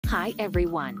Hi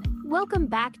everyone! Welcome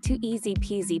back to Easy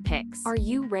Peasy Picks. Are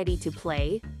you ready to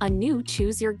play a new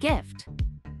Choose Your Gift?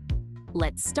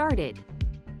 Let's start it.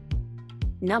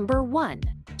 Number 1.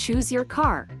 Choose your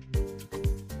car.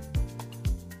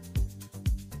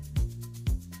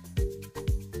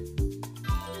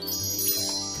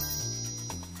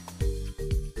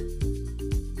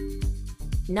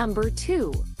 Number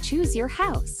 2. Choose your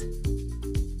house.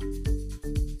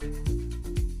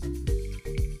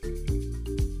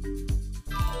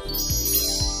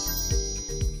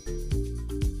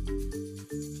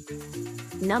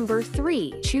 Number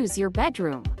 3. Choose your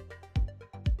bedroom.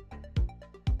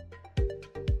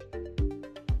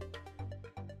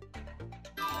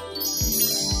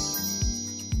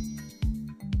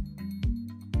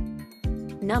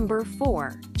 Number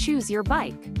 4. Choose your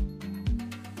bike.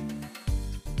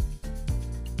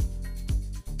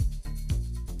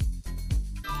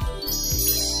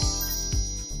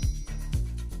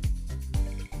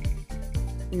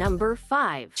 Number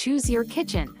 5. Choose your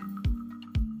kitchen.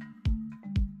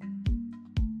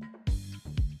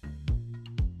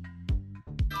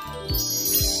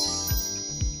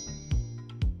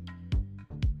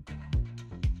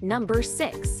 Number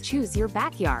 6. Choose your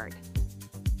backyard.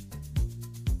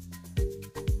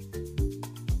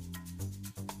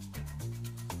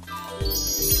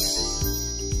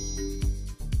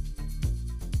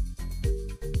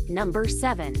 Number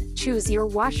 7. Choose your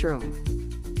washroom.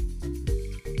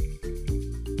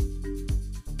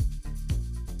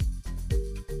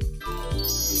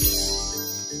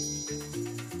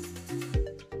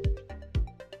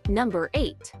 Number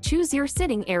 8. Choose your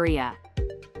sitting area.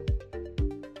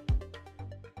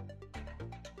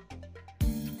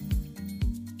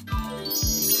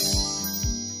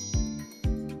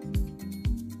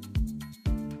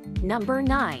 Number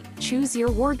 9. Choose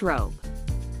your wardrobe.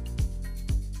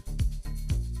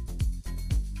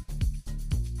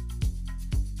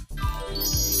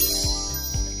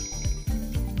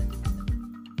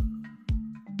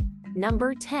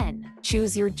 Number 10.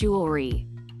 Choose your jewelry.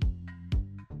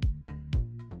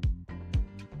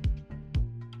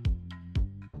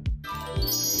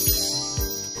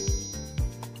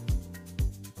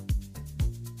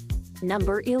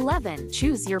 Number 11.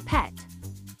 Choose your pet.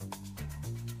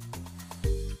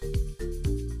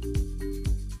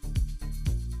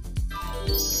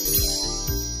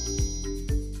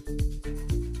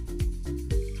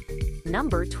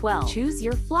 Number 12. Choose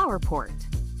your flower pot.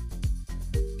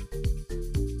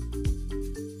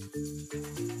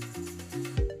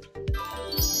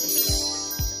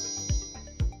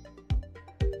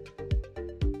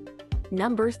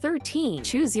 Number 13.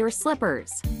 Choose your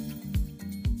slippers.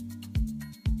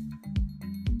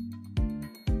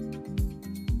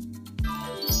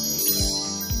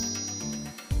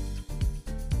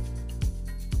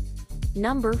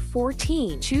 Number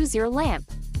 14. Choose your lamp.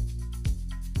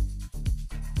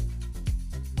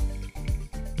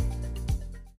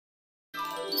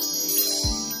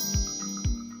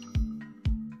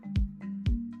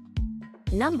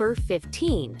 Number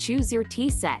 15. Choose your tea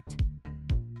set.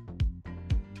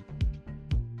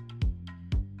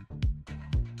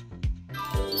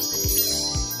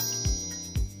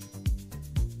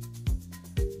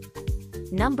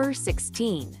 Number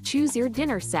 16. Choose your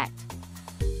dinner set.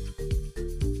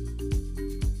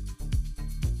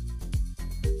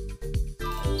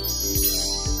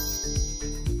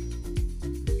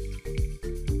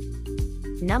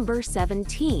 Number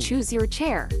 17. Choose your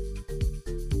chair.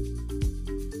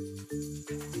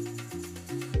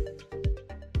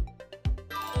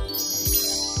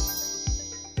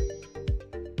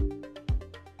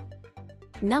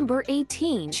 Number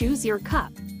 18. Choose your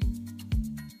cup.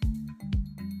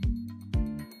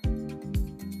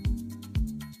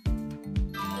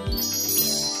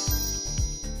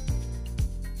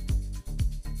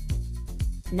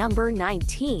 Number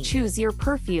 19. Choose your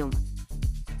perfume.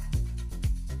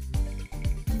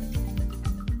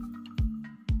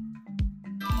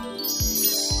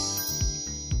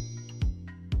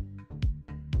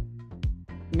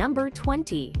 Number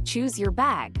 20. Choose your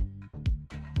bag.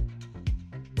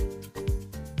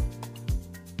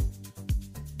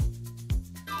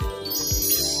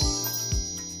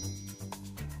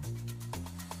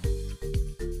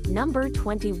 Number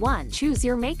 21. Choose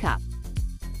your makeup.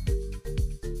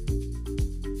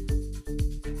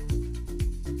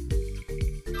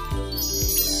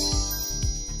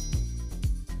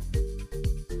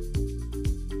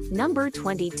 Number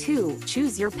 22.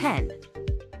 Choose your pen.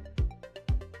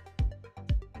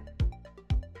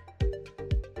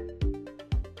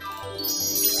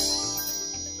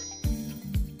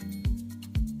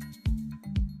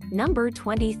 Number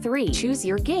 23. Choose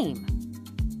your game.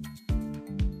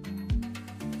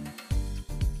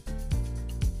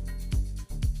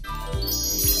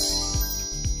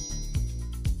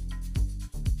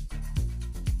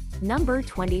 Number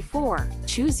 24.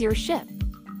 Choose your ship.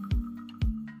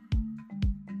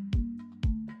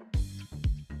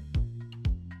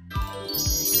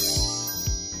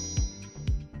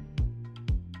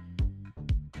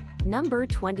 Number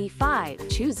 25.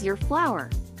 Choose your flower.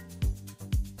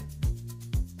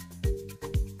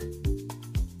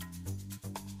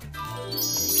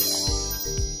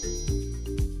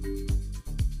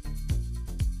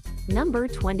 Number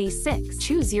 26.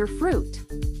 Choose your fruit.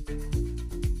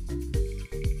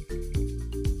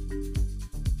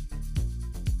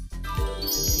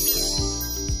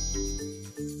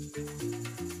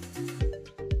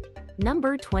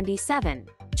 Number 27.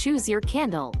 Choose your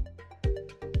candle.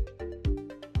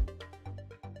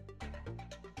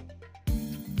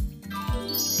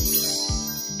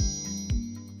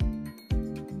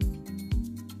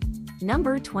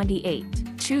 Number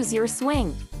 28. Choose your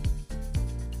swing.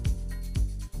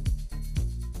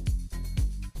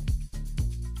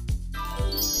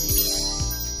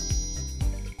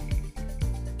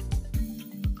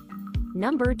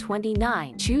 Number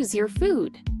 29. Choose your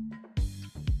food.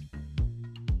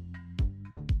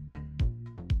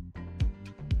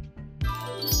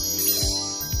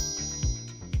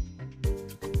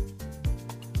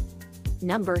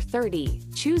 Number 30.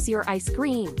 Choose your ice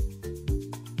cream.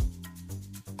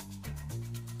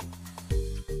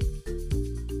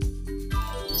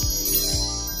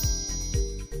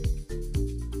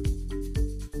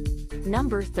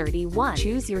 Number 31.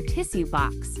 Choose your tissue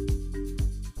box.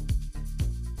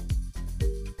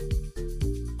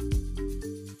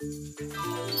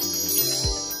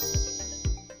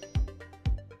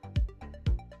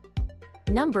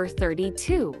 Number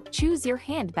 32. Choose your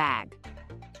handbag.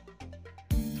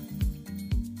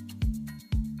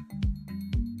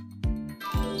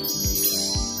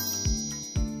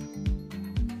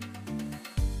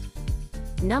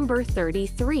 Number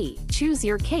 33. Choose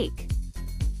your cake.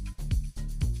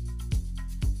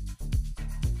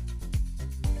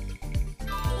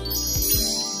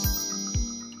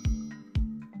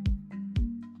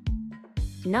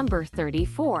 Number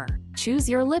 34. Choose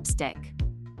your lipstick.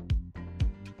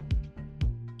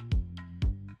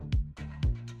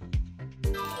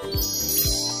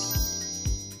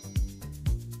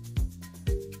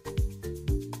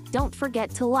 Don't forget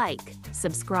to like,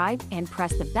 subscribe, and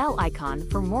press the bell icon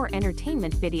for more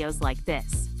entertainment videos like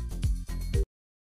this.